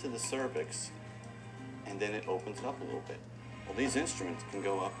into the cervix, and then it opens it up a little bit. Well, these instruments can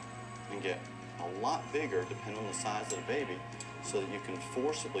go up and get a lot bigger depending on the size of the baby, so that you can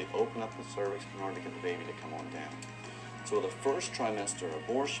forcibly open up the cervix in order to get the baby to come on down. So with a first trimester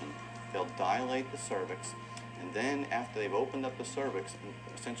abortion, they'll dilate the cervix, and then after they've opened up the cervix,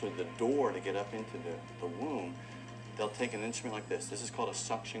 essentially the door to get up into the womb, they'll take an instrument like this. This is called a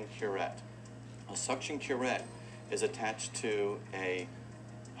suction curette. A suction curette is attached to a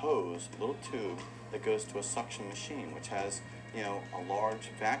hose, a little tube, that goes to a suction machine, which has, you know, a large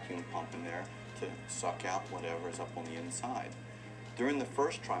vacuum pump in there to suck out whatever is up on the inside. During the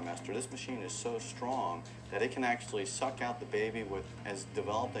first trimester, this machine is so strong that it can actually suck out the baby with, as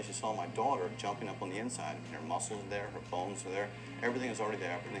developed as you saw my daughter, jumping up on the inside. Her muscles are there, her bones are there, everything is already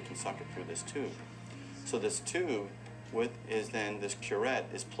there, and it can suck it through this tube. So this tube this curette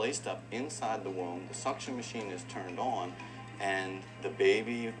is placed up inside the womb, the suction machine is turned on, and the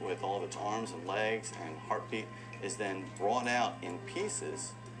baby, with all of its arms and legs and heartbeat, is then brought out in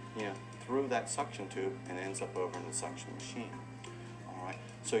pieces, you know, through that suction tube and ends up over in the suction machine. All right.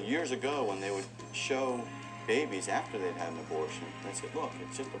 So years ago, when they would show babies after they'd had an abortion, they said, "Look,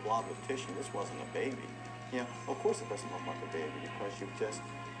 it's just a blob of tissue. This wasn't a baby." You know, of course it doesn't look like a baby because you've just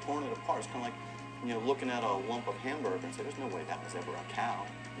torn it apart. It's kind of like, you know, looking at a lump of hamburger and say, "There's no way that was ever a cow,"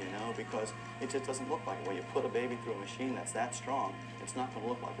 you know, because it just doesn't look like it. When you put a baby through a machine that's that strong, it's not going to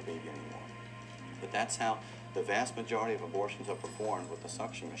look like a baby anymore. But that's how the vast majority of abortions are performed with the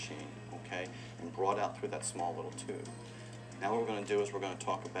suction machine, okay, and brought out through that small little tube. Now what we're going to do is we're going to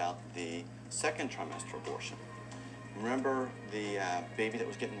talk about the second trimester abortion. Remember the baby that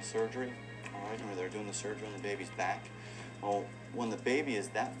was getting the surgery? All right, remember they were doing the surgery on the baby's back? Well, when the baby is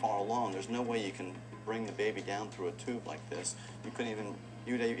that far along, there's no way you can bring the baby down through a tube like this,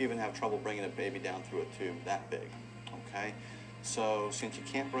 you'd even have trouble bringing a baby down through a tube that big, okay? So since you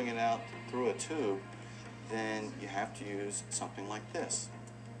can't bring it out through a tube, then you have to use something like this.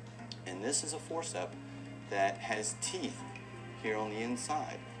 And this is a forceps that has teeth here on the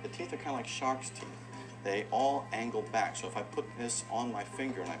inside. The teeth are kind of like shark's teeth. They all angle back. So if I put this on my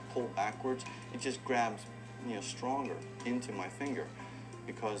finger and I pull backwards, it just grabs, stronger into my finger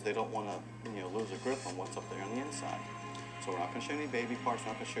because they don't want to, lose a grip on what's up there on the inside. So we're not going to show you any baby parts,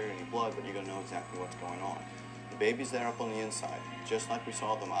 we're not going to show you any blood, but you're going to know exactly what's going on. The baby's there up on the inside, just like we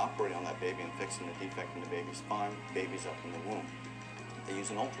saw them operate on that baby and fixing the defect in the baby's spine. Baby's up in the womb. They use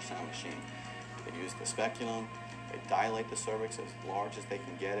an ultrasound machine. They use the speculum. They dilate the cervix as large as they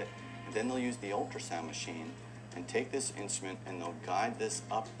can get it, and then they'll use the ultrasound machine and take this instrument and they'll guide this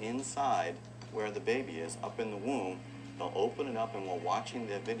up inside where the baby is, up in the womb. They'll open it up, and while watching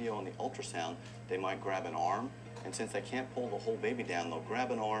the video on the ultrasound, they might grab an arm, and since they can't pull the whole baby down, they'll grab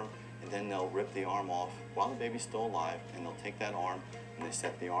an arm and then they'll rip the arm off while the baby's still alive, and they'll take that arm and they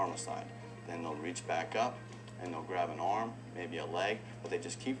set the arm aside. Then they'll reach back up and they'll grab an arm, maybe a leg, but they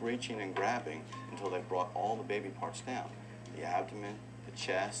just keep reaching and grabbing until they've brought all the baby parts down. The abdomen, the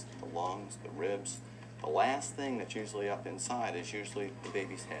chest, the lungs, the ribs. The last thing that's usually up inside is usually the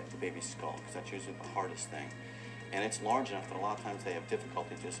baby's head, the baby's skull, because that's usually the hardest thing. And it's large enough that a lot of times they have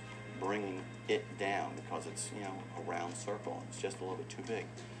difficulty just bringing it down because it's, a round circle. It's just a little bit too big.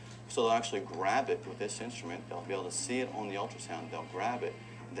 So they'll actually grab it with this instrument. They'll be able to see it on the ultrasound. They'll grab it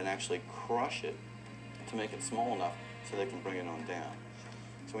and then actually crush it to make it small enough so they can bring it on down.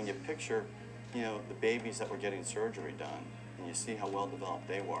 So when you picture, the babies that were getting surgery done, and you see how well developed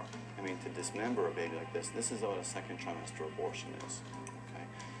they were. I mean, to dismember a baby like this is what a second trimester abortion is. Okay?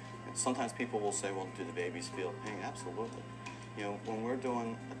 And sometimes people will say, well, do the babies feel pain? Absolutely. When we're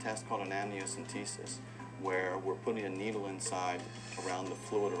doing a test called an amniocentesis, where we're putting a needle inside around the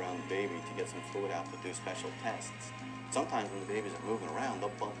fluid around the baby to get some fluid out to do special tests, sometimes when the babies are moving around, they'll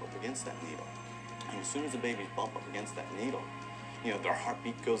bump up against that needle. And as soon as the babies bump up against that needle, their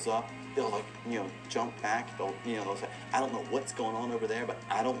heartbeat goes up, they'll jump back, they'll say, I don't know what's going on over there, but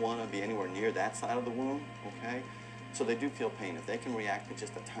I don't want to be anywhere near that side of the womb, okay? So they do feel pain. If they can react with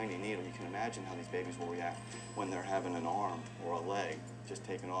just a tiny needle, you can imagine how these babies will react when they're having an arm or a leg just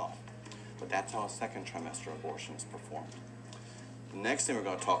taken off. But that's how a second trimester abortion is performed. The next thing we're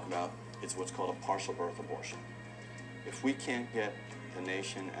going to talk about is what's called a partial birth abortion. If we can't get the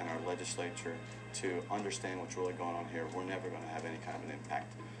nation and our legislature to understand what's really going on here, we're never going to have any kind of an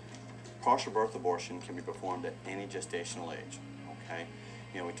impact. Partial birth abortion can be performed at any gestational age, okay?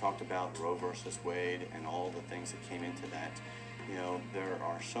 We talked about Roe versus Wade and all the things that came into that. There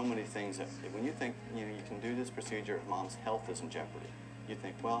are so many things that when you think, you can do this procedure if mom's health is in jeopardy, you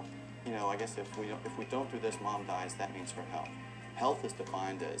think, well, I guess if we don't do this, mom dies, that means her health. Health is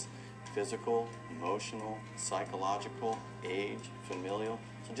defined as physical, emotional, psychological, age, familial.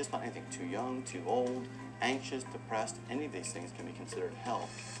 So just not anything too young, too old, anxious, depressed, any of these things can be considered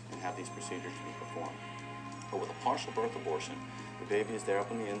health and have these procedures to be performed. But with a partial birth abortion, the baby is there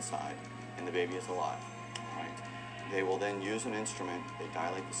up on the inside and the baby is alive. All right? They will then use an instrument. They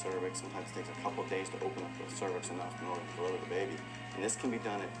dilate the cervix. Sometimes it takes a couple of days to open up the cervix enough in order to deliver the baby. And this can be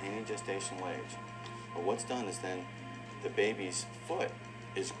done at any gestational age. But what's done is then the baby's foot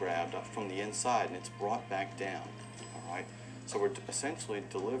is grabbed up from the inside and it's brought back down. All right? So we're essentially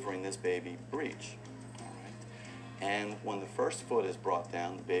delivering this baby breech. All right? And when the first foot is brought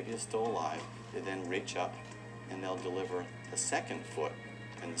down, the baby is still alive. They then reach up and they'll deliver the second foot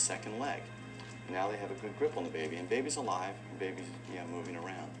and the second leg. And now they have a good grip on the baby, and baby's alive, and baby's moving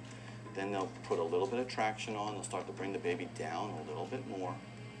around. Then they'll put a little bit of traction on. They'll start to bring the baby down a little bit more.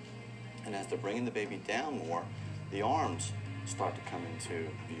 And as they're bringing the baby down more, the arms start to come into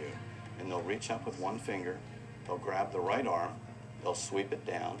view. And they'll reach up with one finger. They'll grab the right arm. They'll sweep it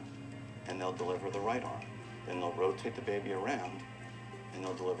down, and they'll deliver the right arm. Then they'll rotate the baby around, and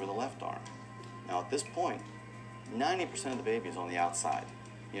they'll deliver the left arm. Now at this point, 90% of the baby is on the outside.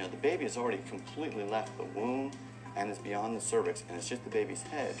 The baby has already completely left the womb and is beyond the cervix, and it's just the baby's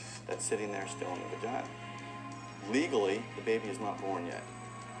head that's sitting there still in the vagina. Legally, the baby is not born yet.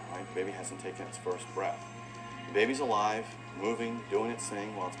 All right? The baby hasn't taken its first breath. The baby's alive, moving, doing its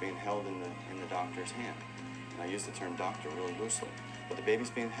thing while it's being held in the doctor's hand. And I use the term doctor really loosely, but the baby's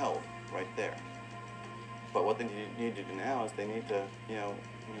being held right there. But what they need to do now is they need to,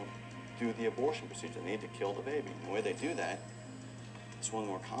 do the abortion procedure. They need to kill the baby. And the way they do that, it's one of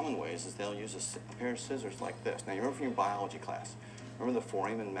the more common ways, is they'll use a pair of scissors like this. Now, you remember from your biology class, remember the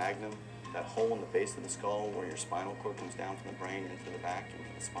foramen magnum, that hole in the base of the skull where your spinal cord comes down from the brain into the back, into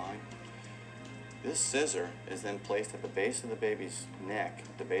the spine? This scissor is then placed at the base of the baby's neck,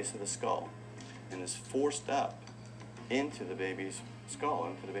 at the base of the skull, and is forced up into the baby's skull,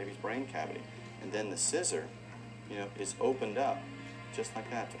 into the baby's brain cavity. And then the scissor, is opened up just like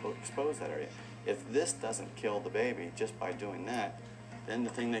that to expose that area. If this doesn't kill the baby just by doing that, then the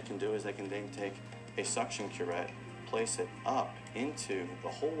thing they can do is they can then take a suction curette, place it up into the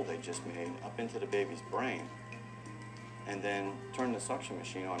hole they just made, up into the baby's brain, and then turn the suction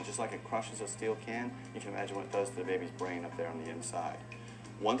machine on. Just like it crushes a steel can, you can imagine what it does to the baby's brain up there on the inside.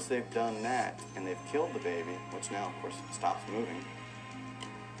 Once they've done that and they've killed the baby, which now of course stops moving,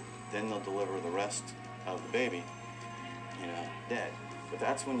 then they'll deliver the rest of the baby, dead. But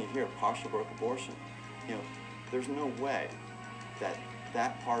that's when you hear partial birth abortion. There's no way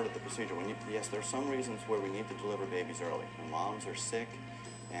that part of the procedure, yes, there are some reasons where we need to deliver babies early. When moms are sick,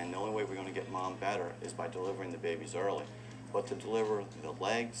 and the only way we're going to get mom better is by delivering the babies early. But to deliver the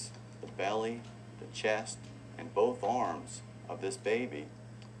legs, the belly, the chest, and both arms of this baby,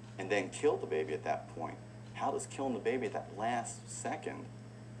 and then kill the baby at that point, how does killing the baby at that last second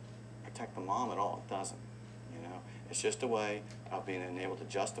protect the mom at all? It doesn't. It's just a way of being able to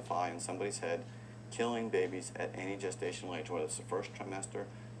justify in somebody's head killing babies at any gestational age, whether it's the first trimester,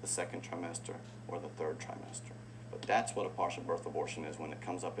 the second trimester, or the third trimester. But that's what a partial birth abortion is. When it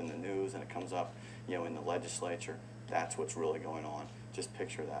comes up in the news and it comes up, in the legislature, that's what's really going on. Just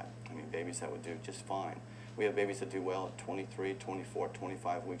picture that. Babies that would do just fine. We have babies that do well at 23, 24,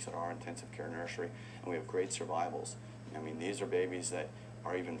 25 weeks at our intensive care nursery, and we have great survivals. These are babies that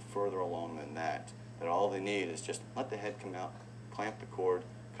are even further along than that all they need is just let the head come out, clamp the cord,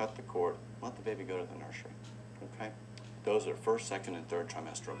 cut the cord, let the baby go to the nursery. Okay? Those are first, second, and third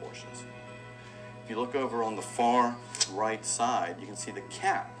trimester abortions. If you look over on the far right side, you can see the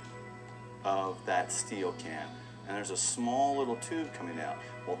cap of that steel can, and there's a small little tube coming out.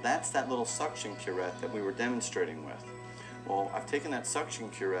 Well, that's that little suction curette that we were demonstrating with. Well, I've taken that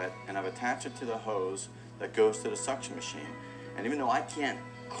suction curette and I've attached it to the hose that goes to the suction machine. And even though I can't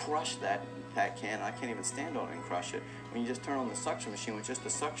crush that can, I can't even stand on it and crush it, when you just turn on the suction machine with just the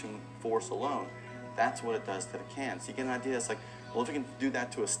suction force alone, that's what it does to the can. So you get an idea. It's like, well, if you can do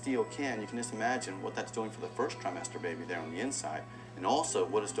that to a steel can, you can just imagine what that's doing for the first trimester baby there on the inside, and also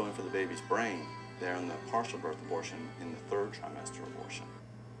what it's doing for the baby's brain there in the partial birth abortion in the third trimester abortion.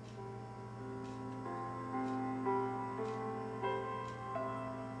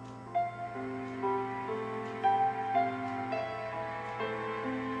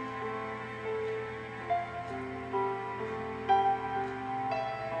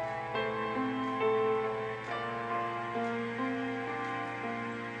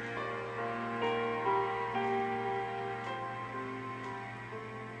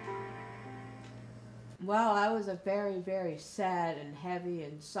 Wow, that was a very, very sad and heavy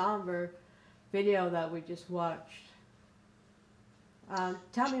and somber video that we just watched.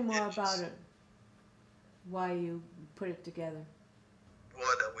 Tell me more about it, why you put it together.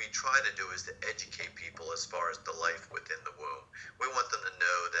 What we try to do is to educate people as far as the life within the womb. We want them to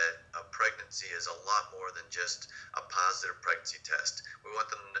know that a pregnancy is a lot more than just a positive pregnancy test. We want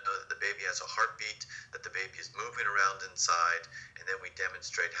them to know that the baby has a heartbeat, that the baby is moving around inside, and then we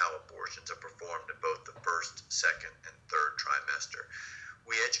demonstrate how abortions are performed in both the first, second, and third trimester.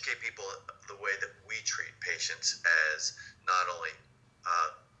 We educate people the way that we treat patients as not only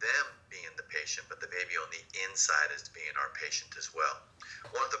them being the patient, but the baby on the inside as being our patient as well.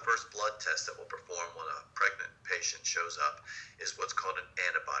 One of the first blood tests that we'll perform when a pregnant patient shows up is what's called an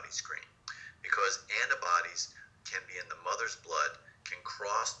antibody screen, because antibodies can be in the mother's blood, can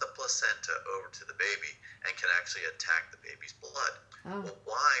cross the placenta over to the baby, and can actually attack the baby's blood. Oh. Well,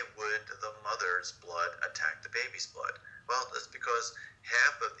 why would the mother's blood attack the baby's blood? Well, that's because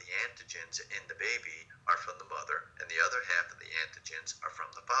half of the antigens in the baby are from the mother, and the other half of the antigens are from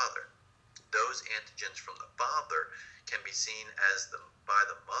the father. Those antigens from the father can be seen by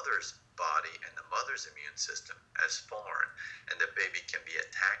the mother's body and the mother's immune system as foreign, and the baby can be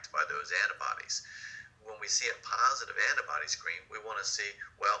attacked by those antibodies. When we see a positive antibody screen, we want to see,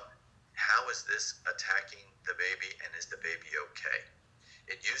 well, how is this attacking the baby, and is the baby okay?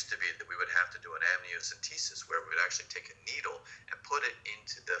 It used to be that we would have to do an amniocentesis, where we would actually take a needle and put it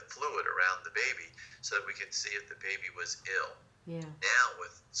into the fluid around the baby so that we could see if the baby was ill. Yeah. Now,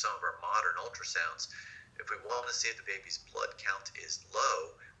 with some of our modern ultrasounds, if we want to see if the baby's blood count is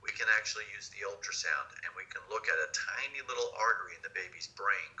low, we can actually use the ultrasound, and we can look at a tiny little artery in the baby's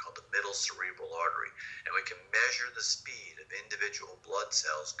brain called the middle cerebral artery, and we can measure the speed of individual blood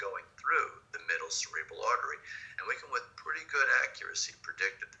cells going through the middle cerebral artery, and we can with pretty good accuracy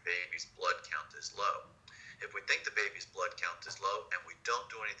predict that the baby's blood count is low. If we think the baby's blood count is low and we don't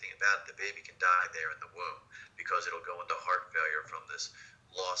do anything about it, the baby can die there in the womb because it'll go into heart failure from this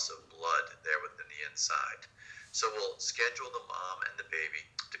loss of blood there within the inside. So we'll schedule the mom and the baby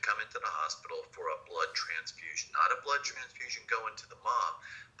to come into the hospital for a blood transfusion. Not a blood transfusion going to the mom,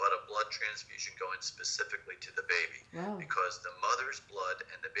 but a blood transfusion going specifically to the baby. Wow. Because the mother's blood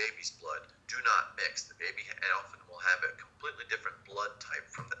and the baby's blood do not mix. The baby often will have a completely different blood type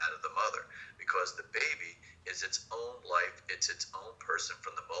from that of the mother, because the baby is its own life. It's its own person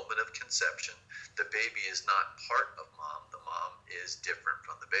from the moment of conception. The baby is not part of mom. The mom is different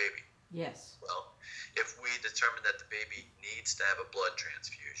from the baby. Yes. Well, if we determine that the baby needs to have a blood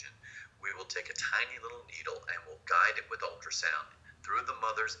transfusion, we will take a tiny little needle and we'll guide it with ultrasound through the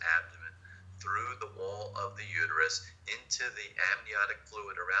mother's abdomen, through the wall of the uterus, into the amniotic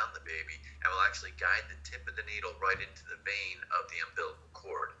fluid around the baby, and we'll actually guide the tip of the needle right into the vein of the umbilical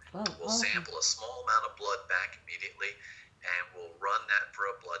cord. Oh, We'll okay. sample a small amount of blood back immediately, and we'll run that for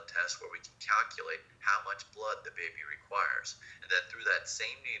a blood test where we can calculate how much blood the baby requires. And then through that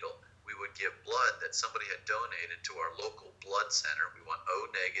same needle, we would give blood that somebody had donated to our local blood center. We want O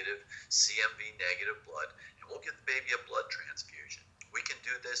negative, CMV negative blood, and we'll give the baby a blood transfusion. We can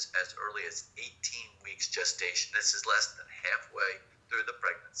do this as early as 18 weeks gestation. This is less than halfway through the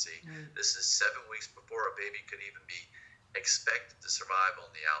pregnancy. This is 7 weeks before a baby could even be expected to survive on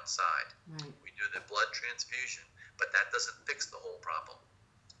the outside. Right. We do the blood transfusion, but that doesn't fix the whole problem,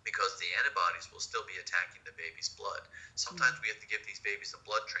 because the antibodies will still be attacking the baby's blood. Sometimes we have to give these babies a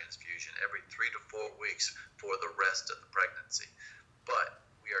blood transfusion every 3 to 4 weeks for the rest of the pregnancy. But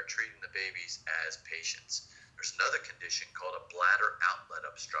we are treating the babies as patients. There's another condition called a bladder outlet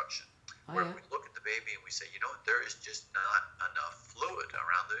obstruction, where we look at the baby and we say, you know, there is just not enough fluid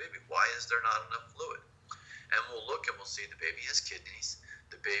around the baby. Why is there not enough fluid? And we'll look and we'll see the baby has kidneys.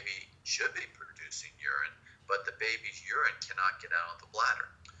 The baby should be producing urine, but the baby's urine cannot get out of the bladder.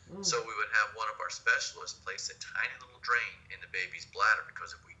 So we would have one of our specialists place a tiny little drain in the baby's bladder,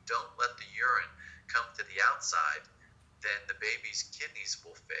 because if we don't let the urine come to the outside, then the baby's kidneys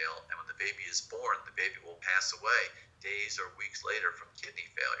will fail, and when the baby is born, the baby will pass away days or weeks later from kidney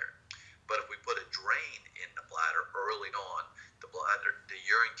failure. But if we put a drain in the bladder early on, the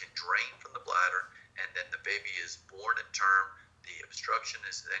urine can drain from the bladder, and then the baby is born at term. The obstruction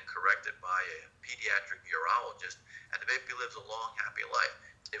is then corrected by a pediatric urologist, and the baby lives a long, happy life.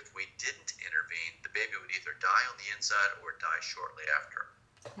 If we didn't intervene, the baby would either die on the inside or die shortly after.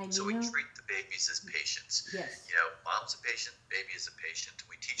 And So you we know, treat the babies as patients. yes, You know, mom's a patient, baby is a patient.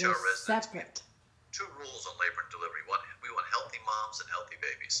 We teach they're our residents separate. two rules on labor and delivery. One, we want healthy moms and healthy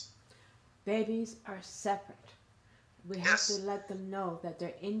babies. Babies are separate. We have Yes. to let them know that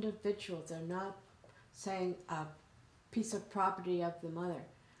they're individuals. They're not saying a piece of property of the mother.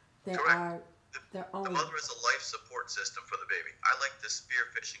 They Correct. are their The own. mother is a life support system for the baby. I like to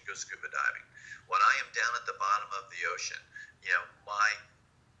spearfish and go scuba diving. When I am down at the bottom of the ocean, you know, my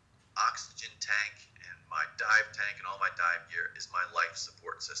oxygen tank and my dive tank and all my dive gear is my life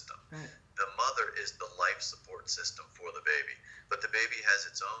support system. Right. The mother is the life support system for the baby, but the baby has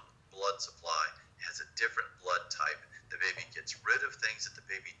its own blood supply. It has a different blood type. The baby gets rid of things that the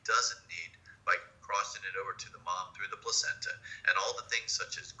baby doesn't need by crossing it over to the mom through the placenta, and all the things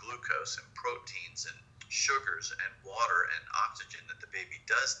such as glucose and proteins and sugars and water and oxygen that the baby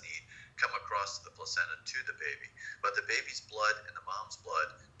does need come across the placenta to the baby. But the baby's blood and the mom's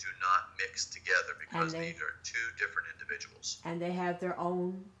blood do not mix together, because And they- these are two different individuals. And they have their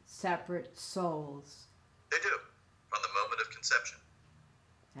own separate souls. They do, from the moment of conception.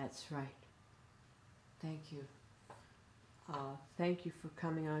 That's right. Thank you. Thank you for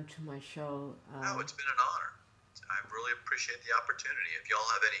coming on to my show. No, it's been an honor. I really appreciate the opportunity. If y'all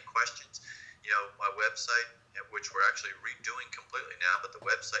have any questions, you know, my website, which we're actually redoing completely now, but the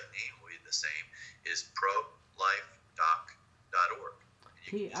website name will be the same, is prolifedoc.org. And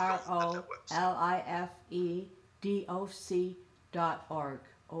you can just go to that website. PROLIFEDOC.org.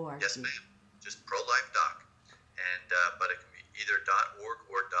 O-R-G. Yes, ma'am. Just prolifedoc. And, but it can be either .org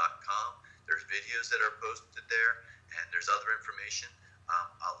or .com. There's videos that are posted there, and there's other information.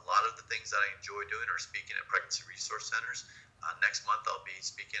 A lot of the things that I enjoy doing are speaking at pregnancy resource centers. Next month, I'll be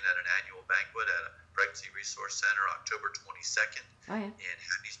speaking at an annual banquet at a pregnancy resource center October 22nd Oh, yeah. in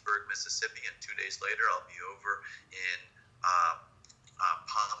Hattiesburg, Mississippi. And 2 days later, I'll be over in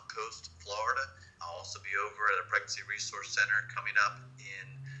Palm Coast, Florida. I'll also be over at a pregnancy resource center coming up in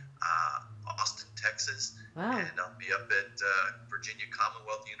Austin, Texas. Wow. And I'll be up at Virginia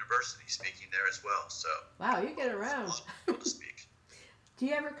Commonwealth University speaking there as well. So, Wow, you get around. so to speak. Do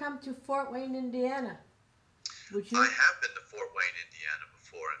you ever come to Fort Wayne, Indiana? Would you? I have been to Fort Wayne, Indiana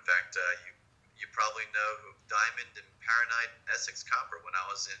before. In fact, you probably know diamond and paranite Essex copper. When I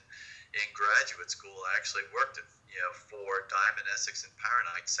was in graduate school, I actually worked at, for Diamond, Essex, and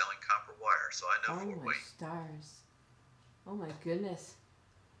Paranite selling copper wire. So I know Oh Fort my Wayne. stars. Oh my goodness.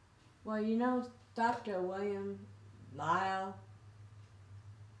 Well, Dr. William Lile,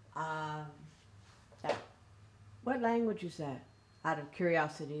 what language is that? Out of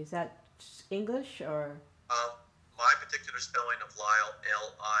curiosity, is that English or? My particular spelling of Lile,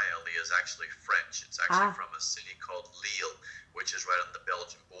 L-I-L-E, is actually French. It's actually from a city called Lile, which is right on the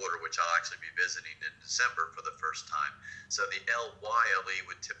Belgian border, which I'll actually be visiting in December for the first time. So the L-Y-L-E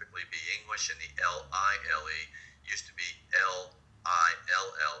would typically be English, and the L-I-L-E used to be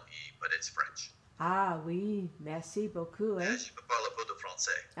L-I-L-L-E, but it's French. Ah oui, merci beaucoup. Je peux parler un peu de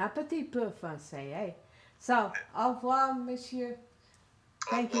français. Un petit peu français, eh? So, au revoir, monsieur.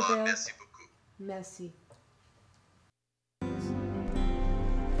 Thank you, Bill. Merci beaucoup. Merci.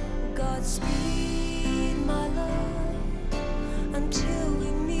 Godspeed, my love, until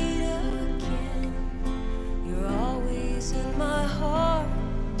we meet again. You're always in my heart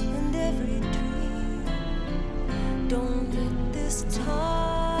and every dream. Don't let this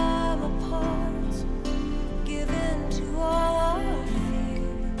time apart give in to all our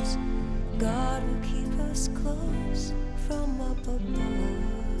fears. God will keep us close from up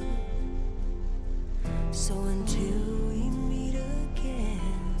above. So until we meet again,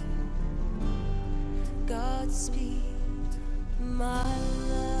 Godspeed.